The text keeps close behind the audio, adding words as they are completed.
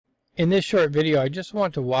In this short video, I just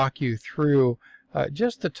want to walk you through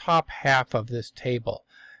just the top half of this table.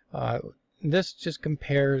 This just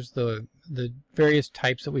compares the various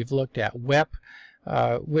types that we've looked at. WEP,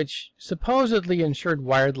 which supposedly ensured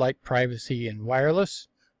wired-like privacy in wireless.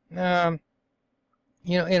 You know,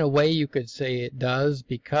 in a way you could say it does,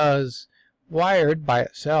 because wired by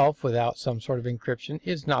itself without some sort of encryption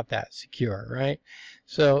is not that secure, right?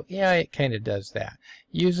 So yeah, it kind of does that.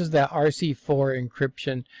 Uses that RC4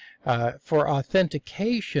 encryption. For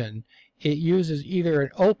authentication, it uses either an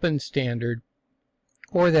open standard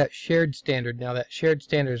or that shared standard. Now that shared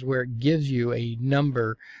standard is where it gives you a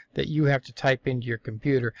number that you have to type into your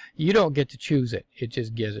computer. You don't get to choose it, it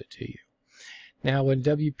just gives it to you. Now when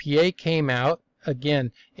WPA came out,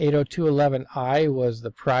 again, 802.11i was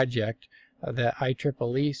the project that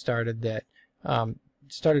IEEE started that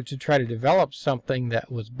started to try to develop something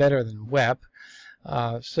that was better than WEP.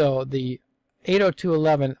 So the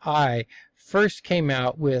 802.11i first came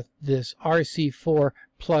out with this RC4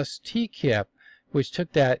 plus TKIP, which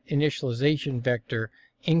took that initialization vector,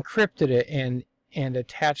 encrypted it, and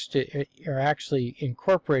attached it, or actually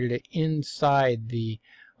incorporated it inside the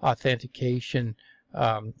authentication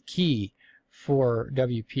key for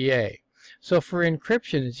WPA. So for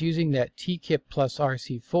encryption, it's using that TKIP plus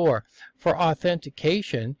RC4. For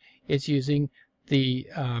authentication, it's using the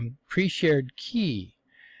pre-shared key.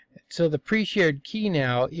 So the pre-shared key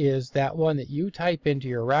now is that one that you type into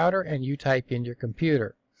your router and you type in your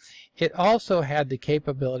computer. It also had the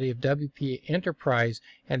capability of WPA Enterprise,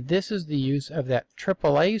 and this is the use of that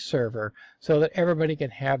AAA server so that everybody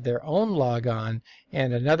can have their own logon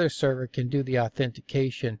and another server can do the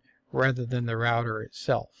authentication rather than the router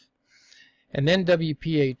itself. And then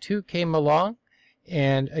WPA2 came along,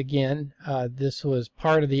 and again, this was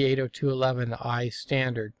part of the 802.11i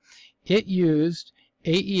standard. It used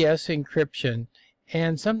AES encryption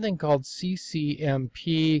and something called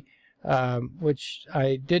CCMP, which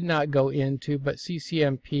I did not go into, but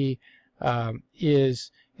CCMP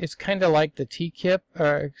it's kind of like the TKIP,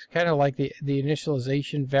 or it's kind of like the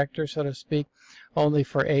initialization vector, so to speak, only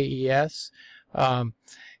for AES.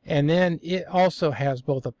 And then it also has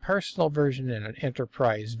both a personal version and an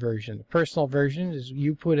enterprise version. The personal version is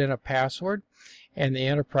you put in a password, and the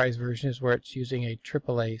enterprise version is where it's using a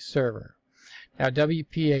AAA server. Now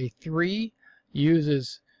WPA3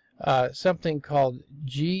 uses something called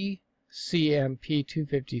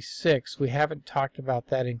GCMP256. We haven't talked about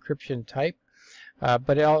that encryption type,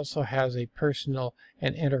 but it also has a personal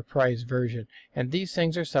and enterprise version. And these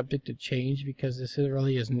things are subject to change because this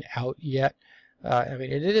really isn't out yet. I mean,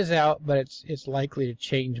 it is out, but it's likely to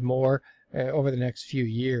change more over the next few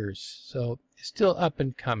years. So it's still up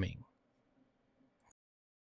and coming.